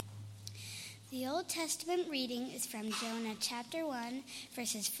The Old Testament reading is from Jonah chapter 1,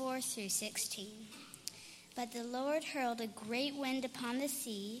 verses 4 through 16. But the Lord hurled a great wind upon the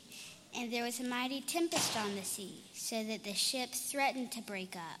sea, and there was a mighty tempest on the sea, so that the ship threatened to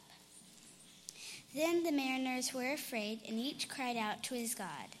break up. Then the mariners were afraid, and each cried out to his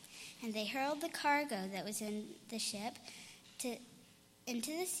God. And they hurled the cargo that was in the ship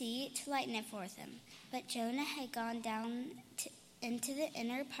into the sea to lighten it for them. But Jonah had gone down into the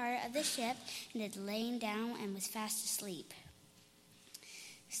inner part of the ship and had lain down and was fast asleep.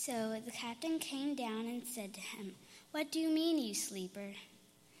 So the captain came down and said to him, "What do you mean, you sleeper?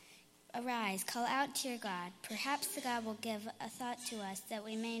 Arise, call out to your God. Perhaps the God will give a thought to us that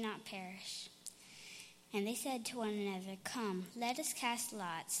we may not perish." And they said to one another, "Come, let us cast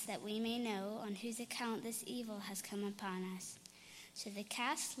lots, that we may know on whose account this evil has come upon us." So they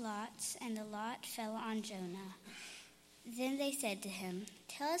cast lots, and the lot fell on Jonah. Then they said to him,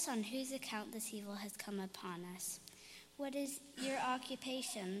 "Tell us on whose account this evil has come upon us. What is your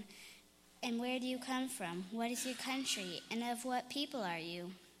occupation, and where do you come from? What is your country, and of what people are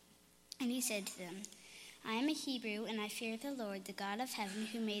you?" And he said to them, "I am a Hebrew, and I fear the Lord, the God of heaven,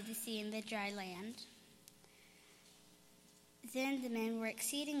 who made the sea and the dry land." Then the men were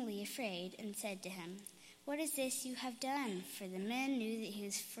exceedingly afraid and said to him, "What is this you have done?" For the men knew that he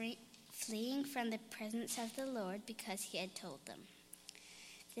was fleeing from the presence of the Lord because he had told them.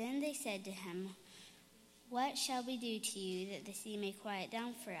 Then they said to him, "What shall we do to you that the sea may quiet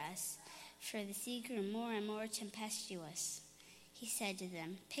down for us?" For the sea grew more and more tempestuous. He said to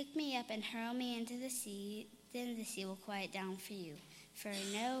them, "Pick me up and hurl me into the sea, then the sea will quiet down for you. For I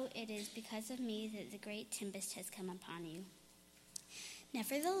know it is because of me that the great tempest has come upon you."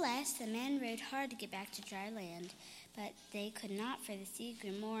 Nevertheless, the men rowed hard to get back to dry land, but they could not, for the sea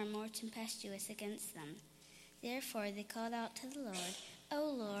grew more and more tempestuous against them. Therefore they called out to the Lord, "O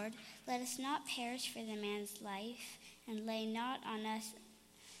Lord, let us not perish for the man's life, and lay not on us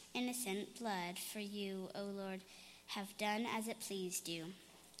innocent blood, for you, O Lord, have done as it pleased you."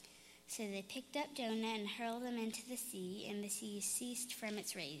 So they picked up Jonah and hurled him into the sea, and the sea ceased from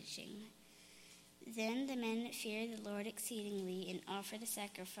its raging. Then the men feared the Lord exceedingly and offered a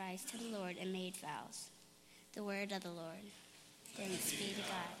sacrifice to the Lord and made vows. The word of the Lord. Thanks be to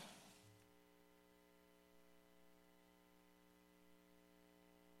God.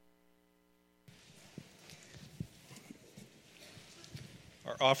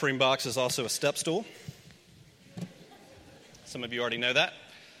 Our offering box is also a step stool. Some of you already know that.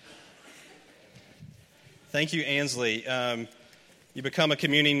 Thank you, Ansley. You become a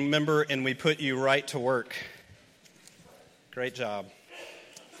communing member and we put you right to work. Great job.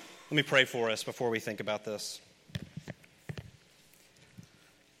 Let me pray for us before we think about this.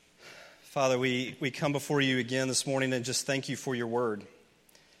 Father, we come before you again this morning and just thank you for your word.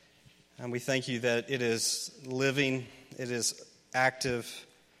 And we thank you that it is living, it is active.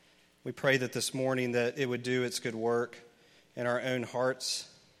 We pray that this morning that it would do its good work in our own hearts,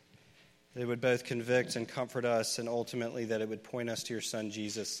 that it would both convict and comfort us, and ultimately that it would point us to your Son,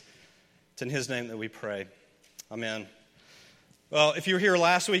 Jesus. It's in his name that we pray. Amen. Well, if you were here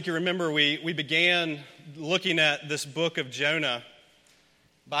last week, you remember we began looking at this book of Jonah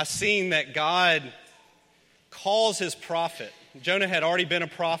by seeing that God calls his prophet. Jonah had already been a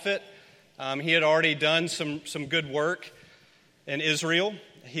prophet. He had already done some good work in Israel.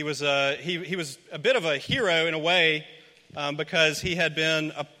 He was a bit of a hero in a way, because he had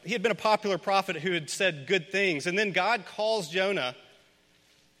been a popular prophet who had said good things. And then God calls Jonah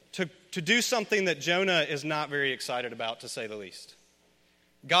to do something that Jonah is not very excited about, to say the least.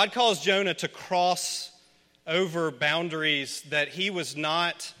 God calls Jonah to cross over boundaries that he was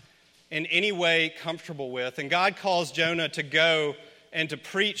not in any way comfortable with. And God calls Jonah to go and to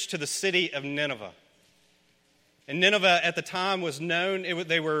preach to the city of Nineveh. And Nineveh at the time was known,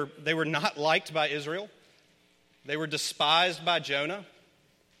 they were not liked by Israel. They were despised by Jonah.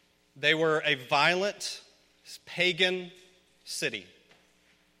 They were a violent, pagan city.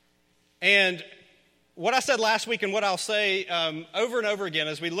 And what I said last week and what I'll say over and over again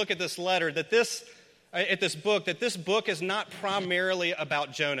as we look at this letter, that this book is not primarily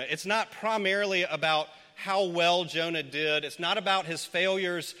about Jonah. It's not primarily about how well Jonah did. It's not about his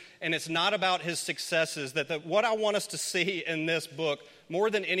failures, and it's not about his successes. What I want us to see in this book,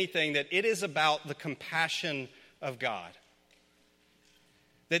 more than anything, that it is about the compassion of God.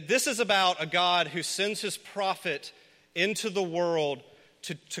 That this is about a God who sends his prophet into the world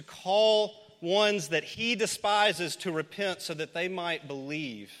to call ones that he despises to repent so that they might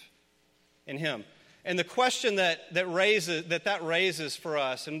believe in him. And the question that raises for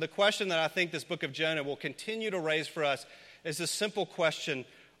us, and the question that I think this book of Jonah will continue to raise for us, is this simple question: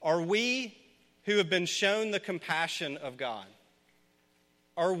 are we who have been shown the compassion of God,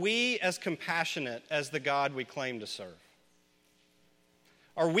 are we as compassionate as the God we claim to serve?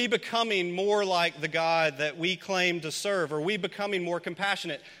 Are we becoming more like the God that we claim to serve? Are we becoming more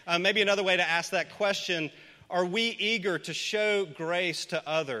compassionate? Maybe another way to ask that question, are we eager to show grace to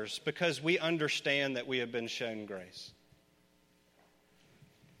others because we understand that we have been shown grace?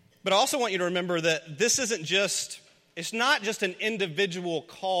 But I also want you to remember that this isn't just, it's not just an individual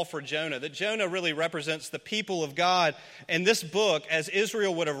call for Jonah, that Jonah really represents the people of God. And this book, as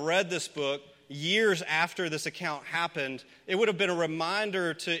Israel would have read this book years after this account happened, it would have been a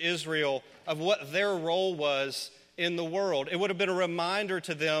reminder to Israel of what their role was in the world. It would have been a reminder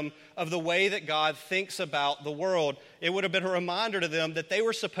to them of the way that God thinks about the world. It would have been a reminder to them that they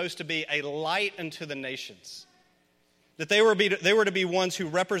were supposed to be a light unto the nations. That they were to be ones who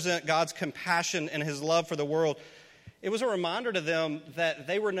represent God's compassion and his love for the world. It was a reminder to them that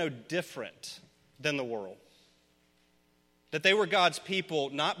they were no different than the world. That they were God's people,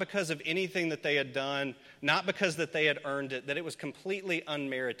 not because of anything that they had done, not because that they had earned it, that it was completely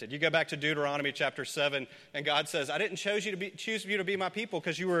unmerited. You go back to Deuteronomy chapter 7, and God says, I didn't choose you to be my people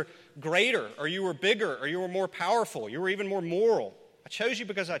because you were greater, or you were bigger, or you were more powerful, you were even more moral. I chose you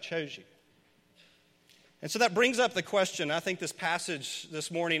because I chose you. And so that brings up the question, I think this passage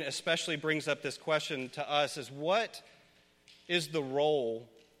this morning especially brings up this question to us, is what is the role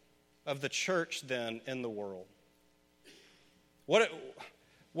of the church then in the world?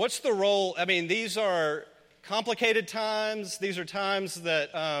 What's the role? I mean, these are complicated times. These are times that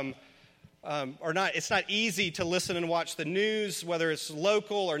are not, it's not easy to listen and watch the news, whether it's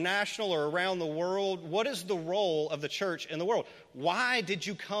local or national or around the world. What is the role of the church in the world? Why did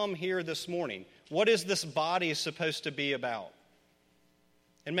you come here this morning? What is this body supposed to be about?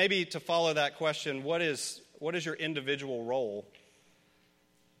 And maybe to follow that question, what is your individual role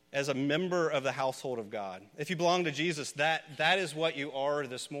as a member of the household of God? If you belong to Jesus, that is what you are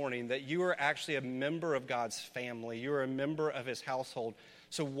this morning, that you are actually a member of God's family. You are a member of his household.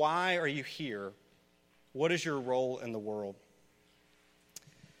 So why are you here? What is your role in the world?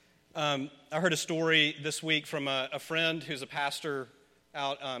 I heard a story this week from a friend who's a pastor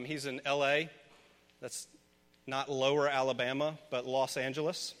out, he's in L.A., that's not lower Alabama, but Los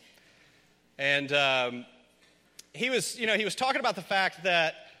Angeles. And he was talking about the fact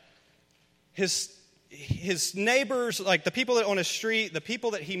that his neighbors, like the people that on his street, the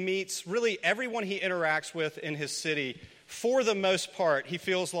people that he meets, really everyone he interacts with in his city, for the most part, he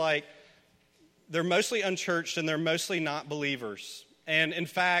feels like they're mostly unchurched and they're mostly not believers. And in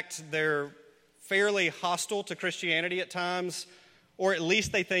fact, they're fairly hostile to Christianity at times, or at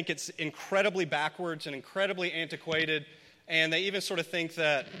least they think it's incredibly backwards and incredibly antiquated, and they even sort of think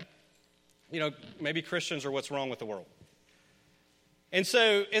that, maybe Christians are what's wrong with the world. And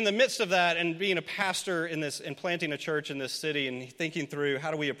so in the midst of that, and being a pastor in this and planting a church in this city and thinking through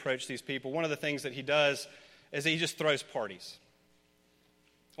how do we approach these people, one of the things that he does is he just throws parties.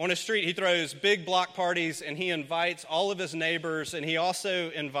 On his street, he throws big block parties, and he invites all of his neighbors, and he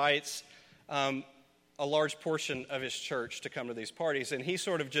also invites a large portion of his church to come to these parties. And he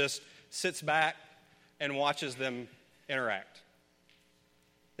sort of just sits back and watches them interact.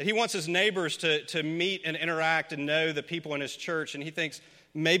 That he wants his neighbors to meet and interact and know the people in his church, and he thinks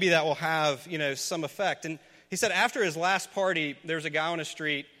maybe that will have, some effect. And he said after his last party, there's a guy on his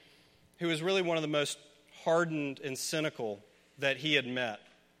street who was really one of the most hardened and cynical that he had met.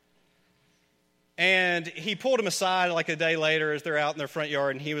 And he pulled him aside like a day later as they're out in their front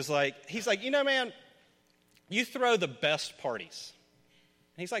yard, and he's like, man, you throw the best parties.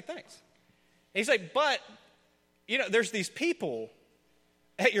 And he's like, thanks. And he's like, but, there's these people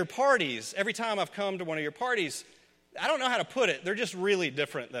at your parties. Every time I've come to one of your parties, I don't know how to put it, they're just really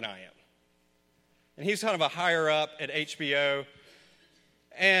different than I am. And he's kind of a higher up at HBO.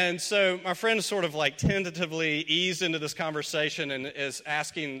 And so my friend sort of like tentatively eased into this conversation and is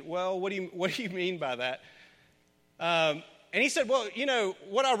asking, well, what do you mean by that? And he said, well,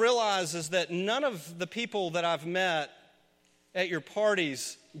 what I realize is that none of the people that I've met at your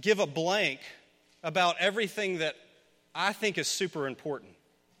parties give a blank about everything that I think is super important.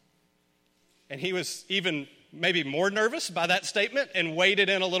 And he was even maybe more nervous by that statement and waded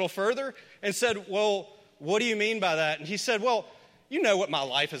in a little further and said, well, what do you mean by that? And he said, well, you know what my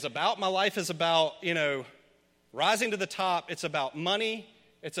life is about. My life is about, rising to the top. It's about money.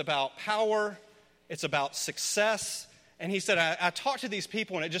 It's about power. It's about success. And he said, I talk to these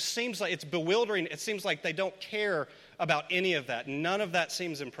people, and it just seems like it's bewildering. It seems like they don't care about any of that. None of that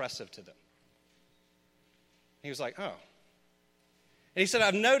seems impressive to them. He was like, oh. And he said,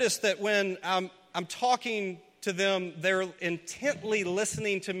 I've noticed that when I'm talking to them, they're intently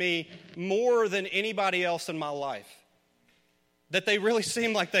listening to me more than anybody else in my life. That they really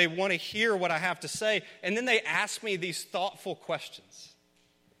seem like they want to hear what I have to say. And then they ask me these thoughtful questions.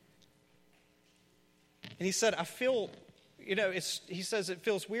 And he said, I feel, he says, it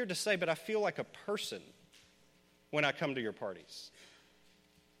feels weird to say, but I feel like a person when I come to your parties.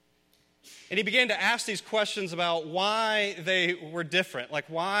 And he began to ask these questions about why they were different. Like,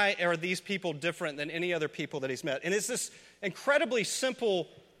 why are these people different than any other people that he's met? And it's this incredibly simple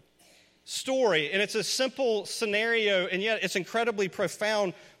story, and it's a simple scenario, and yet it's incredibly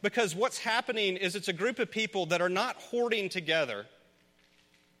profound, because what's happening is it's a group of people that are not hoarding together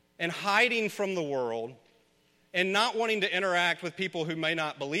and hiding from the world and not wanting to interact with people who may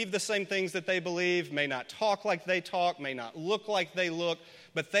not believe the same things that they believe, may not talk like they talk, may not look like they look,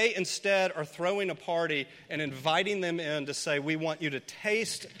 but they instead are throwing a party and inviting them in to say, we want you to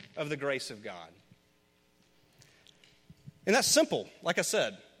taste of the grace of God. And that's simple, like I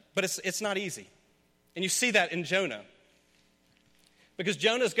said, but it's not easy. And you see that in Jonah. Because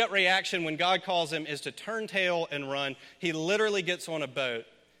Jonah's gut reaction when God calls him is to turn tail and run. He literally gets on a boat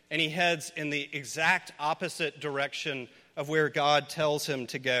and he heads in the exact opposite direction of where God tells him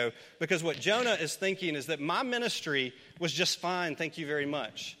to go. Because what Jonah is thinking is that my ministry was just fine, thank you very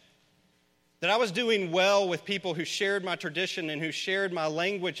much. That I was doing well with people who shared my tradition and who shared my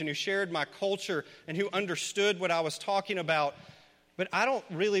language and who shared my culture and who understood what I was talking about. But I don't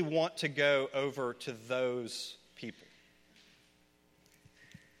really want to go over to those people.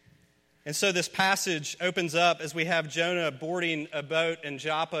 And so this passage opens up as we have Jonah boarding a boat in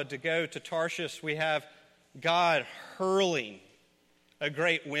Joppa to go to Tarshish. We have God hurling a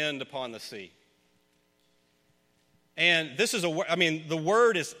great wind upon the sea. And this is the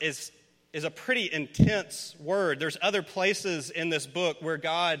word is a pretty intense word. There's other places in this book where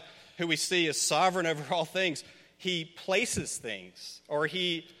God, who we see is sovereign over all things, he places things, or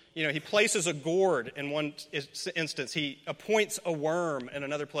he places a gourd in one instance. He appoints a worm in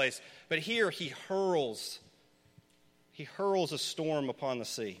another place. But here he hurls a storm upon the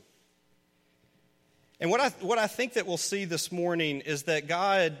sea. And what I think that we'll see this morning is that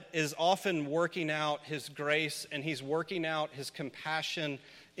God is often working out his grace and he's working out his compassion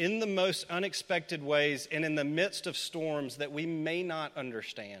in the most unexpected ways and in the midst of storms that we may not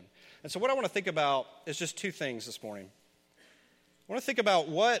understand. And so what I want to think about is just two things this morning. I want to think about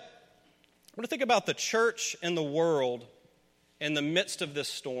the church and the world in the midst of this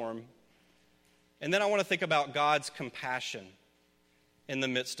storm. And then I want to think about God's compassion in the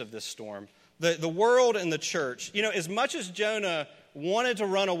midst of this storm. The world and the church. As much as Jonah wanted to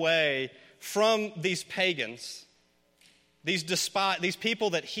run away from these pagans, these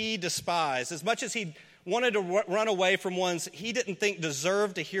people that he despised, as much as he wanted to run away from ones he didn't think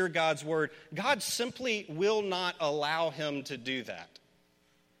deserved to hear God's word, God simply will not allow him to do that.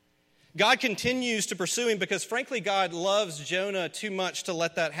 God continues to pursue him because, frankly, God loves Jonah too much to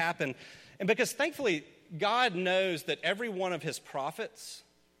let that happen. And because, thankfully, God knows that every one of his prophets,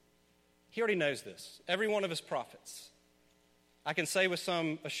 he already knows this, every one of his prophets, I can say with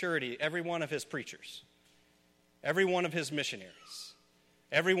some assurity, every one of his preachers, every one of his missionaries,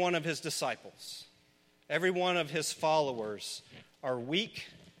 every one of his disciples, every one of his followers are weak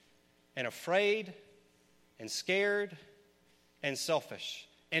and afraid and scared and selfish.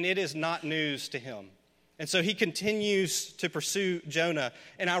 And it is not news to him. And so he continues to pursue Jonah.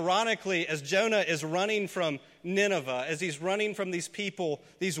 And ironically, as Jonah is running from Nineveh, as he's running from these people,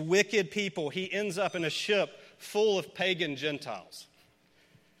 these wicked people, he ends up in a ship full of pagan Gentiles.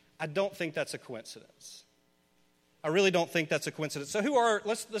 I don't think that's a coincidence. I really don't think that's a coincidence. So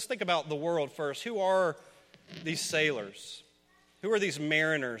let's think about the world first. Who are these sailors? Who are these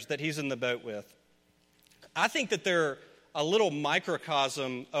mariners that he's in the boat with? I think that they're a little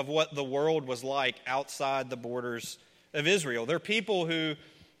microcosm of what the world was like outside the borders of Israel. They're people who,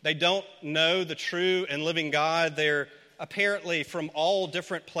 they don't know the true and living God. They're apparently from all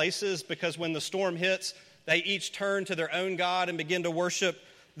different places because when the storm hits, they each turn to their own God and begin to worship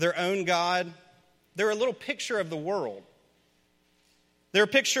their own God. They're a little picture of the world. They're a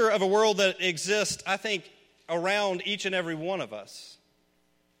picture of a world that exists, I think, around each and every one of us.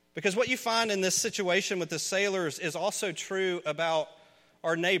 Because what you find in this situation with the sailors is also true about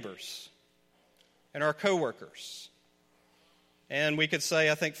our neighbors and our coworkers. And we could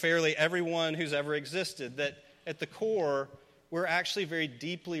say, I think fairly, everyone who's ever existed, that at the core, we're actually very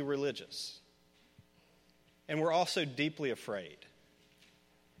deeply religious. And we're also deeply afraid.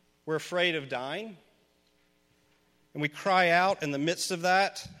 We're afraid of dying. And we cry out in the midst of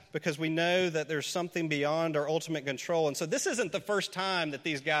that because we know that there's something beyond our ultimate control. And so this isn't the first time that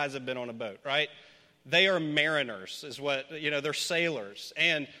these guys have been on a boat, right? They are mariners, is what, they're sailors.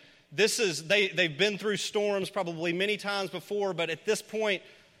 And they've been through storms probably many times before, but at this point,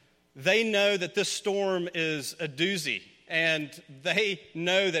 they know that this storm is a doozy. And they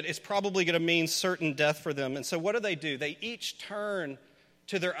know that it's probably going to mean certain death for them. And so what do? They each turn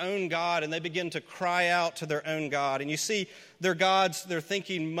to their own God, and they begin to cry out to their own God. And you see, their gods, they're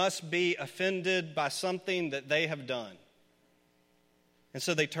thinking, must be offended by something that they have done. And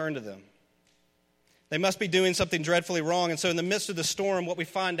so they turn to them. They must be doing something dreadfully wrong. And so in the midst of the storm, what we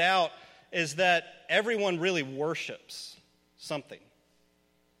find out is that everyone really worships something.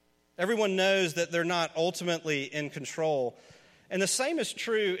 Everyone knows that they're not ultimately in control. And the same is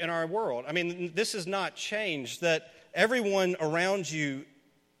true in our world. I mean, this has not changed, that everyone around you,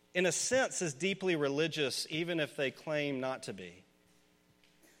 in a sense, is deeply religious, even if they claim not to be.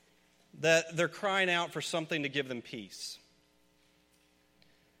 That they're crying out for something to give them peace.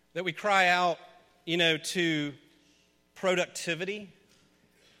 That we cry out, to productivity.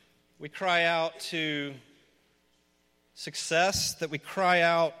 We cry out to success. That we cry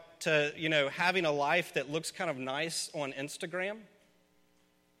out to, having a life that looks kind of nice on Instagram.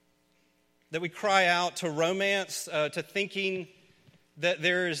 That we cry out to romance, to thinking that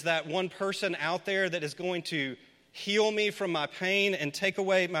there is that one person out there that is going to heal me from my pain and take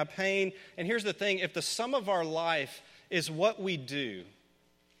away my pain. And here's the thing, if the sum of our life is what we do,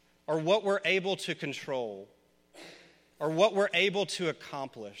 or what we're able to control, or what we're able to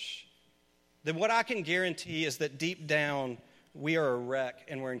accomplish, then what I can guarantee is that deep down, we are a wreck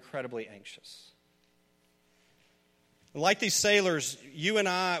and we're incredibly anxious. Like these sailors, you and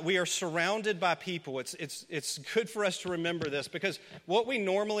I, we are surrounded by people. It's good for us to remember this, because what we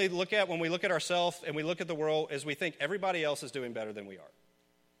normally look at when we look at ourselves and we look at the world is we think everybody else is doing better than we are.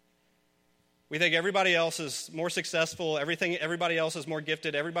 We think everybody else is more successful, everybody else is more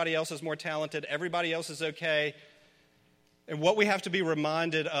gifted, everybody else is more talented, everybody else is okay. And what we have to be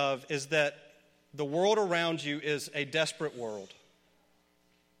reminded of is that the world around you is a desperate world.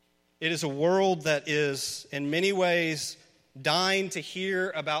 It is a world that is, in many ways, dying to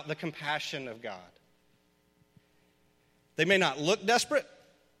hear about the compassion of God. They may not look desperate,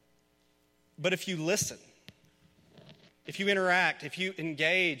 but if you listen, if you interact, if you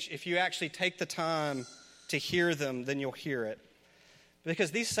engage, if you actually take the time to hear them, then you'll hear it. Because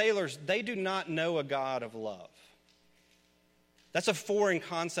these sailors, they do not know a God of love. That's a foreign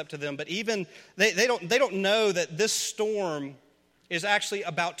concept to them, but even they don't know that this storm is actually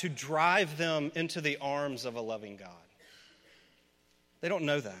about to drive them into the arms of a loving God. They don't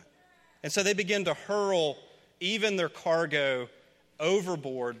know that. And so they begin to hurl even their cargo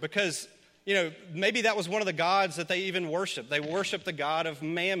overboard because, maybe that was one of the gods that they even worshiped. They worshiped the god of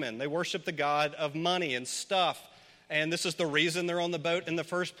mammon. They worshiped the god of money and stuff. And this is the reason they're on the boat in the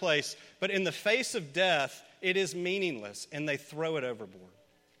first place. But in the face of death, it is meaningless, and they throw it overboard.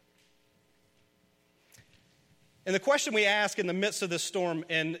 And the question we ask in the midst of this storm,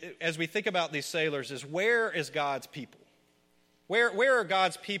 and as we think about these sailors, is where is God's people? Where are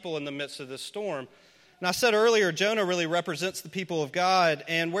God's people in the midst of this storm? And I said earlier, Jonah really represents the people of God.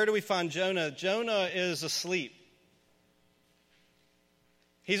 And where do we find Jonah? Jonah is asleep.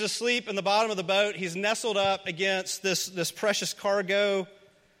 He's asleep in the bottom of the boat. He's nestled up against this precious cargo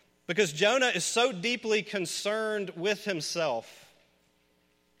because Jonah is so deeply concerned with himself.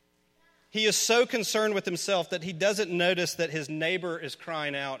 He is so concerned with himself that he doesn't notice that his neighbor is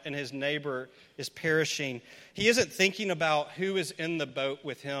crying out and his neighbor is perishing. He isn't thinking about who is in the boat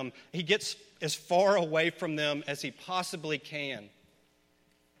with him. He gets as far away from them as he possibly can.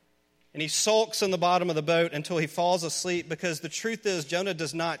 And he sulks in the bottom of the boat until he falls asleep because the truth is Jonah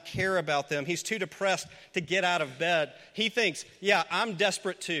does not care about them. He's too depressed to get out of bed. He thinks, yeah, I'm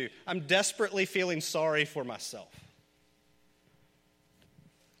desperate too. I'm desperately feeling sorry for myself.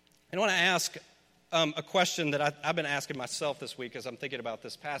 And I want to ask a question that I've been asking myself this week as I'm thinking about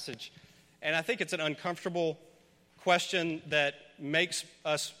this passage. And I think it's an uncomfortable question that makes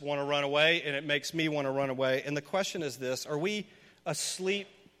us want to run away, and it makes me want to run away. And the question is this: Are we asleep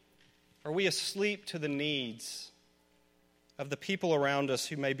to the needs of the people around us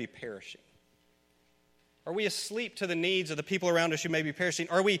who may be perishing? Are we asleep to the needs of the people around us who may be perishing?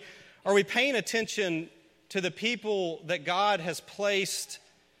 Are we paying attention to the people that God has placed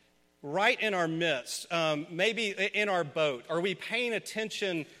right in our midst, maybe in our boat? Are we paying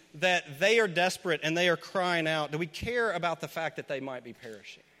attention that they are desperate and they are crying out? Do we care about the fact that they might be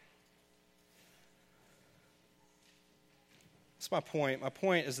perishing? That's my point. My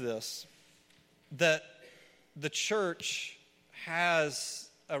point is this: that the church has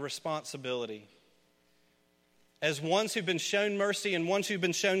a responsibility as ones who've been shown mercy and ones who've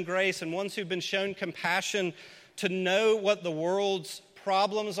been shown grace and ones who've been shown compassion, to know what the world's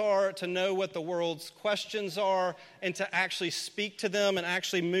problems are, to know what the world's questions are, and to actually speak to them and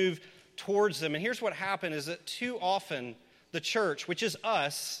actually move towards them. And here's what happened is that too often the church, which is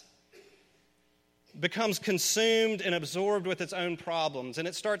us, becomes consumed and absorbed with its own problems. And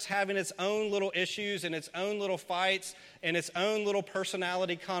it starts having its own little issues and its own little fights and its own little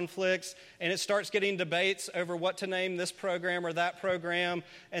personality conflicts. And it starts getting debates over what to name this program or that program.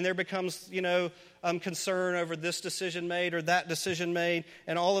 And there becomes, concern over this decision made or that decision made.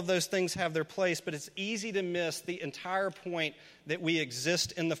 And all of those things have their place. But it's easy to miss the entire point that we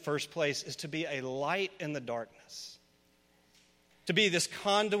exist in the first place is to be a light in the darkness. To be this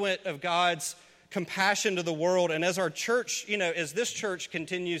conduit of God's compassion to the world. And as our church, as this church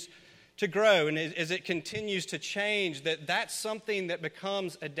continues to grow and as it continues to change, that's something that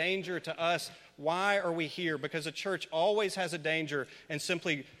becomes a danger to us. Why are we here? Because a church always has a danger in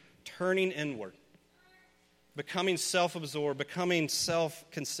simply turning inward, becoming self-absorbed, becoming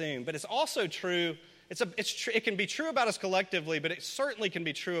self-consumed. But it's also true, it can be true about us collectively, but it certainly can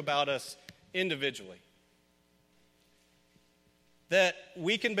be true about us individually. That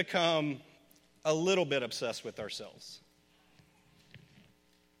we can become a little bit obsessed with ourselves.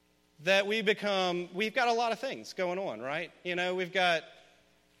 That we've got a lot of things going on, right? We've got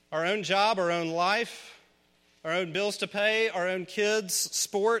our own job, our own life, our own bills to pay, our own kids'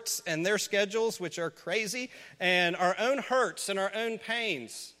 sports and their schedules, which are crazy, and our own hurts and our own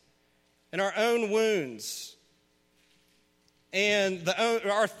pains and our own wounds. And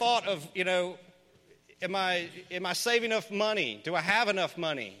our thought of, am I saving enough money? Do I have enough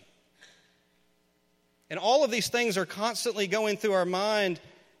money? And all of these things are constantly going through our mind,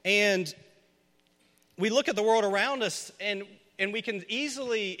 and we look at the world around us, and we can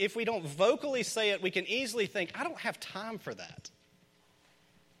easily, if we don't vocally say it, we can easily think, I don't have time for that.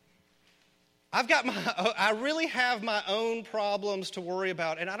 I really have my own problems to worry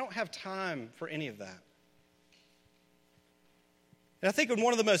about, and I don't have time for any of that. And I think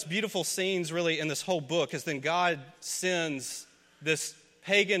one of the most beautiful scenes really in this whole book is then God sends this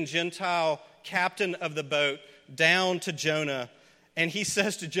pagan Gentile captain of the boat down to Jonah, and he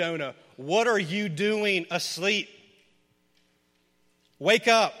says to Jonah, "What are you doing asleep? Wake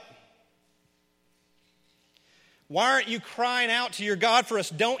up. Why aren't you crying out to your God for us?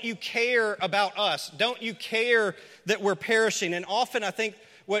 Don't you care about us? Don't you care that we're perishing?" And often I think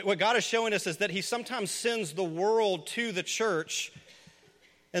what God is showing us is that he sometimes sends the world to the church,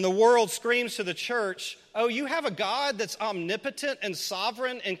 and the world screams to the church, "Oh, you have a God that's omnipotent and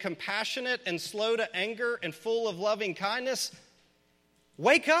sovereign and compassionate and slow to anger and full of loving kindness?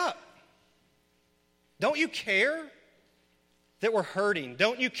 Wake up. Don't you care that we're hurting?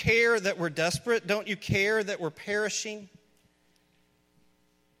 Don't you care that we're desperate? Don't you care that we're perishing?"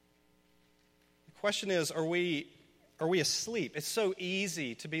 The question is, are we asleep? It's so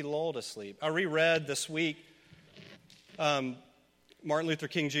easy to be lulled asleep. I reread this week Martin Luther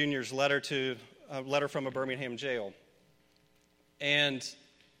King Jr.'s letter from a Birmingham jail. And,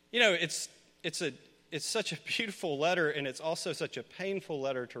 it's such a beautiful letter, and it's also such a painful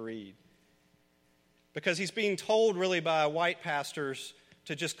letter to read. Because he's being told really by white pastors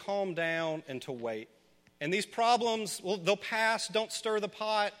to just calm down and to wait. And these problems, they'll pass. Don't stir the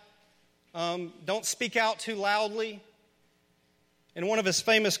pot. Don't speak out too loudly. In one of his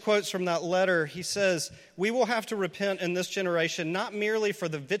famous quotes from that letter, he says, "We will have to repent in this generation not merely for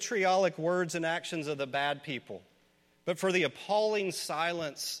the vitriolic words and actions of the bad people, but for the appalling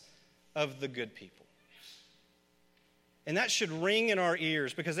silence of the good people." And that should ring in our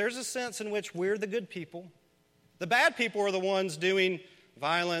ears, because there's a sense in which we're the good people. The bad people are the ones doing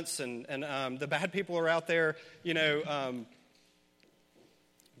violence, and the bad people are out there, doing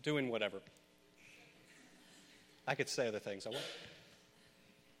whatever. I could say other things. I won't.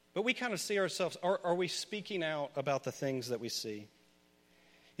 But we kind of see ourselves, are we speaking out about the things that we see?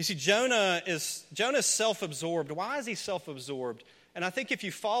 You see, Jonah is self-absorbed. Why is he self-absorbed? And I think if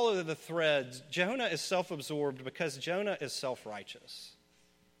you follow the threads, Jonah is self-absorbed because Jonah is self-righteous.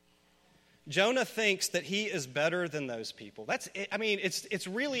 Jonah thinks that he is better than those people. It's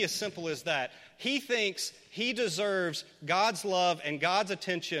really as simple as that. He thinks he deserves God's love and God's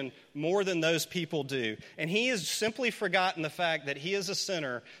attention more than those people do. And he has simply forgotten the fact that he is a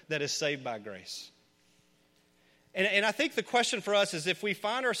sinner that is saved by grace. And I think the question for us is, if we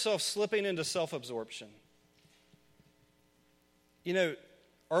find ourselves slipping into self-absorption,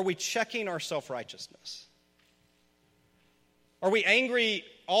 are we checking our self-righteousness? Are we angry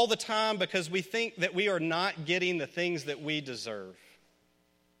all the time because we think that we are not getting the things that we deserve?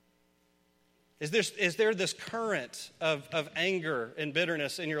 Is there this current of anger and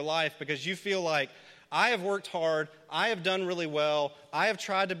bitterness in your life because you feel like, I have worked hard, I have done really well, I have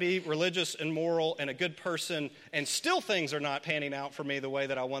tried to be religious and moral and a good person, and still things are not panning out for me the way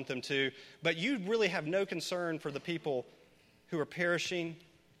that I want them to, but you really have no concern for the people who are perishing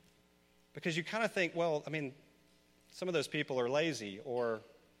because you kind of think, well, I mean, some of those people are lazy or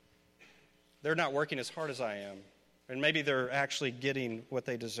they're not working as hard as I am, and maybe they're actually getting what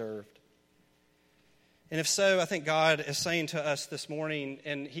they deserved. And if so, I think God is saying to us this morning,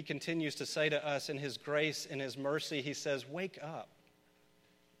 and he continues to say to us in his grace and his mercy, he says, wake up.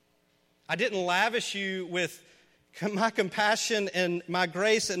 I didn't lavish you with my compassion and my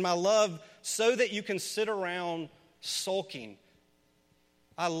grace and my love so that you can sit around sulking.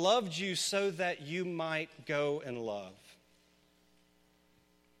 I loved you so that you might go and love.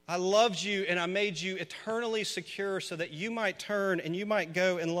 I loved you and I made you eternally secure so that you might turn and you might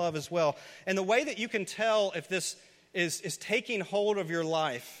go and love as well. And the way that you can tell if this is taking hold of your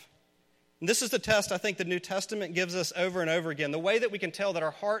life, and this is the test I think the New Testament gives us over and over again. The way that we can tell that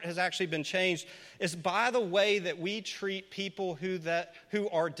our heart has actually been changed is by the way that we treat people who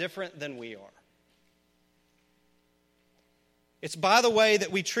are different than we are. It's by the way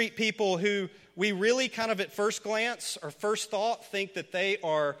that we treat people who we really kind of at first glance or first thought think that they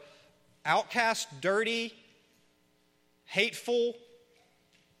are outcast, dirty, hateful,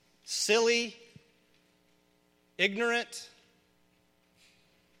 silly, ignorant.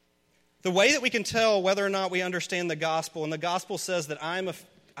 The way that we can tell whether or not we understand the gospel, and the gospel says that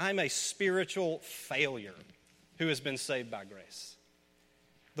I'm a spiritual failure who has been saved by grace.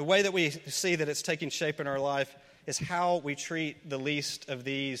 The way that we see that it's taking shape in our life is how we treat the least of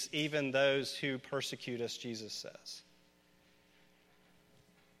these, even those who persecute us, Jesus says.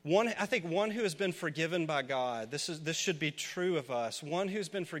 I think one who has been forgiven by God, this should be true of us. One who's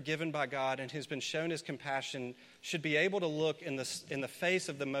been forgiven by God and who's been shown his compassion should be able to look in the face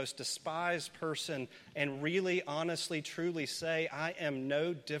of the most despised person and really, honestly, truly say, I am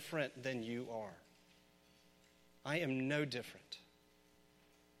no different than you are. I am no different.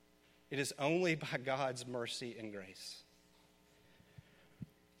 It is only by God's mercy and grace.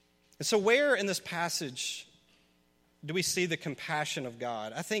 And so where in this passage do we see the compassion of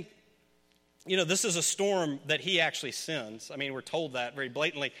God? I think, this is a storm that he actually sends. I mean, we're told that very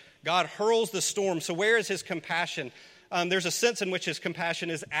blatantly. God hurls the storm. So where is his compassion? There's a sense in which his compassion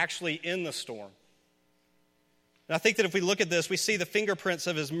is actually in the storm. And I think that if we look at this, we see the fingerprints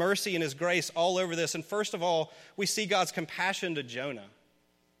of his mercy and his grace all over this. And first of all, we see God's compassion to Jonah.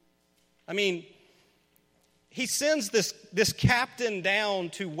 I mean, he sends this captain down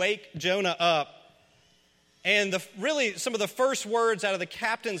to wake Jonah up. And really some of the first words out of the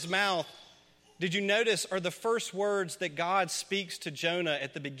captain's mouth, did you notice, are the first words that God speaks to Jonah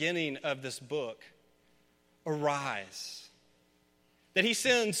at the beginning of this book. Arise. That he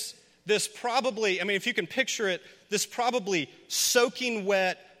sends this probably, if you can picture it, this probably soaking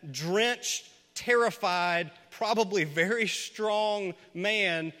wet, drenched, terrified, probably very strong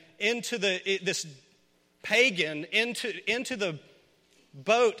man into this pagan, into the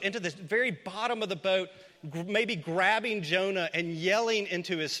boat, into the very bottom of the boat, maybe grabbing Jonah and yelling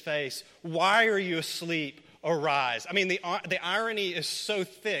into his face, why are you asleep? Arise. I mean, the irony is so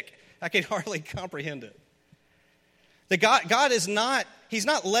thick, I can hardly comprehend it. That God is not, he's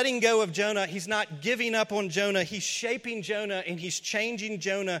not letting go of Jonah. He's not giving up on Jonah. He's shaping Jonah and he's changing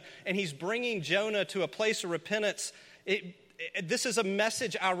Jonah and he's bringing Jonah to a place of repentance. This is a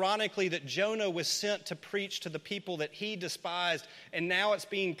message, ironically, that Jonah was sent to preach to the people that he despised, and now it's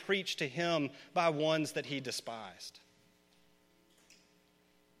being preached to him by ones that he despised.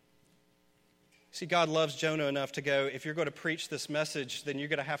 See, God loves Jonah enough to go, if you're going to preach this message, then you're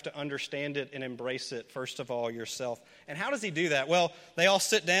going to have to understand it and embrace it, first of all, yourself. And how does he do that? Well, they all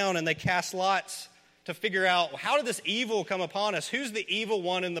sit down and they cast lots to figure out, how did this evil come upon us? Who's the evil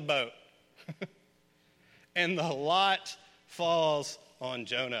one in the boat? And the lot falls on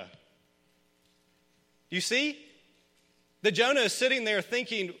Jonah. You see? The Jonah is sitting there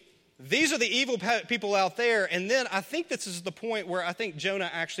thinking, these are the evil people out there. And then I think this is the point where I think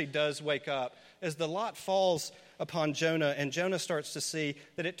Jonah actually does wake up. As the lot falls upon Jonah and Jonah starts to see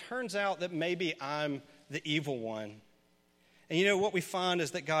that it turns out that maybe I'm the evil one. And what we find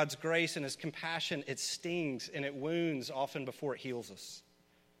is that God's grace and his compassion, it stings and it wounds often before it heals us.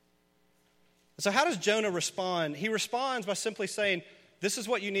 So how does Jonah respond? He responds by simply saying, this is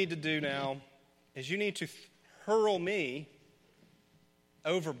what you need to do now, is you need to hurl me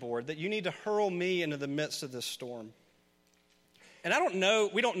overboard, that you need to hurl me into the midst of this storm. And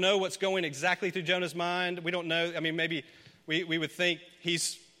we don't know what's going exactly through Jonah's mind. We don't know, maybe we would think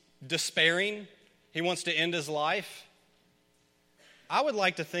he's despairing. He wants to end his life. I would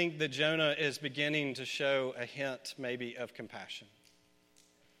like to think that Jonah is beginning to show a hint maybe of compassion.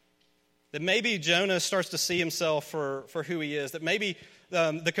 That maybe Jonah starts to see himself for who he is. That maybe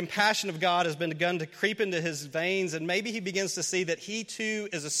the compassion of God has begun to creep into his veins. And maybe he begins to see that he too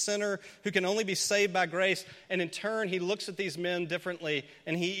is a sinner who can only be saved by grace. And in turn, he looks at these men differently.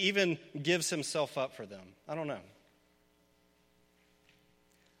 And he even gives himself up for them. I don't know.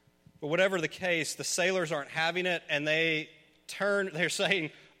 But whatever the case, the sailors aren't having it. And they're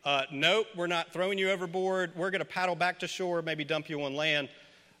saying, nope, we're not throwing you overboard. We're going to paddle back to shore, maybe dump you on land.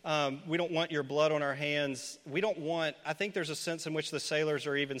 We don't want your blood on our hands. I think there's a sense in which the sailors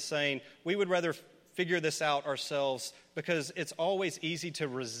are even saying, we would rather figure this out ourselves, because it's always easy to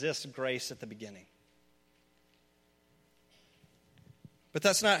resist grace at the beginning. But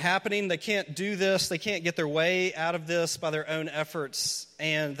that's not happening. They can't do this. They can't get their way out of this by their own efforts.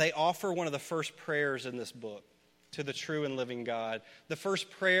 And they offer one of the first prayers in this book to the true and living God. The first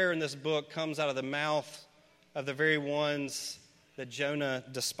prayer in this book comes out of the mouth of the very ones that Jonah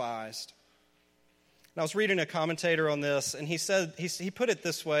despised. And I was reading a commentator on this, and he said, he put it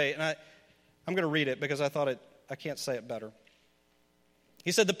this way, and I'm going to read it because I can't say it better.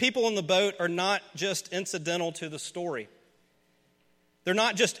 He said, the people on the boat are not just incidental to the story. They're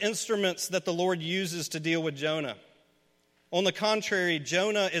not just instruments that the Lord uses to deal with Jonah. On the contrary,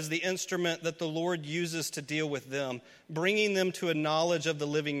 Jonah is the instrument that the Lord uses to deal with them, bringing them to a knowledge of the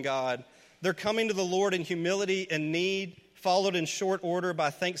living God. They're coming to the Lord in humility and need, followed in short order by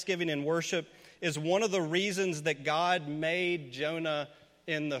thanksgiving and worship, is one of the reasons that God made Jonah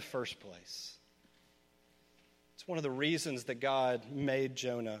in the first place. It's one of the reasons that God made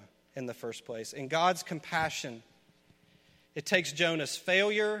Jonah in the first place. And God's compassion, it takes Jonah's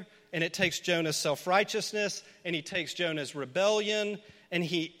failure, and it takes Jonah's self-righteousness, and he takes Jonah's rebellion, and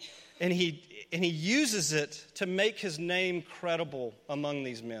he uses it to make his name credible among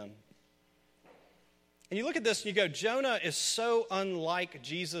these men. And you look at this and you go, Jonah is so unlike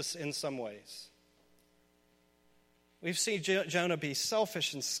Jesus in some ways. We've seen Jonah be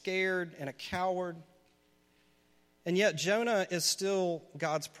selfish and scared and a coward. And yet Jonah is still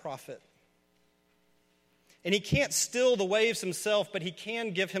God's prophet. And he can't still the waves himself, but he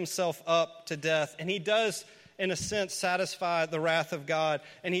can give himself up to death. And he does, in a sense, satisfy the wrath of God.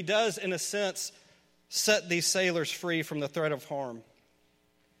 And he does, in a sense, set these sailors free from the threat of harm.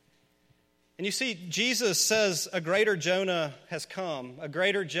 And you see, Jesus says a greater Jonah has come. A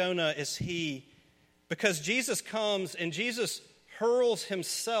greater Jonah is he. Because Jesus comes and Jesus hurls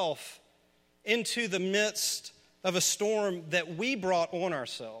himself into the midst of a storm that we brought on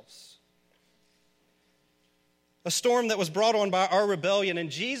ourselves. A storm that was brought on by our rebellion.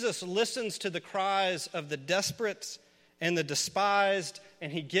 And Jesus listens to the cries of the desperate and the despised,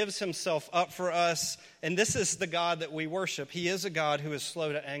 and he gives himself up for us. And this is the God that we worship. He is a God who is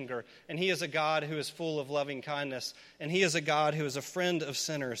slow to anger, and he is a God who is full of loving kindness, and he is a God who is a friend of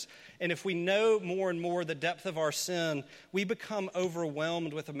sinners. And if we know more and more the depth of our sin, we become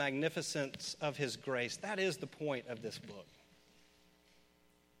overwhelmed with the magnificence of his grace. That is the point of this book.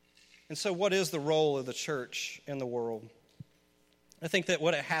 And so what is the role of the church in the world? I think that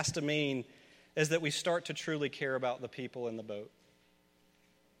what it has to mean is that we start to truly care about the people in the boat.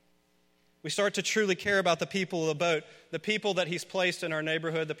 We start to truly care about the people of the boat, the people that he's placed in our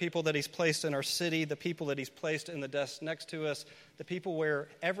neighborhood, the people that he's placed in our city, the people that he's placed in the desk next to us, the people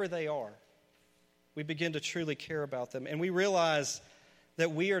wherever they are. We begin to truly care about them. And we realize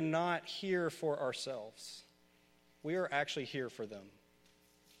that we are not here for ourselves. We are actually here for them.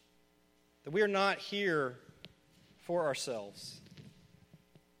 That we are not here for ourselves,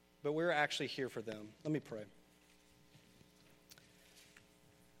 but we're actually here for them. Let me pray.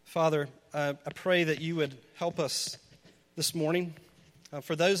 Father, I pray that you would help us this morning.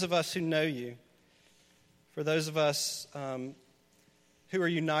 For those of us who know you, for those of us who are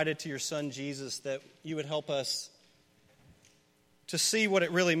united to your Son, Jesus, that you would help us to see what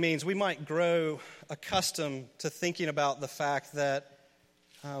it really means. We might grow accustomed to thinking about the fact that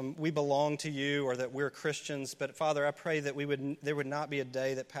we belong to you or that we're Christians. But Father, I pray that there would not be a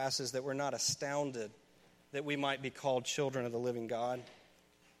day that passes that we're not astounded that we might be called children of the living God,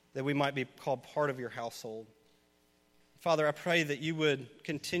 that we might be called part of your household. Father, I pray that you would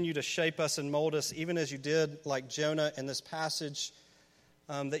continue to shape us and mold us, even as you did like Jonah in this passage,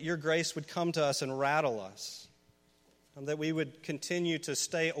 that your grace would come to us and rattle us, that we would continue to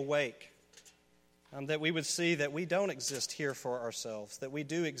stay awake, that we would see that we don't exist here for ourselves, that we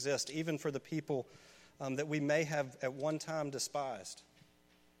do exist even for the people that we may have at one time despised.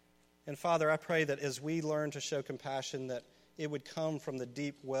 And Father, I pray that as we learn to show compassion, that it would come from the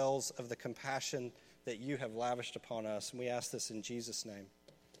deep wells of the compassion that you have lavished upon us. And we ask this in Jesus' name.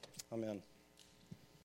 Amen.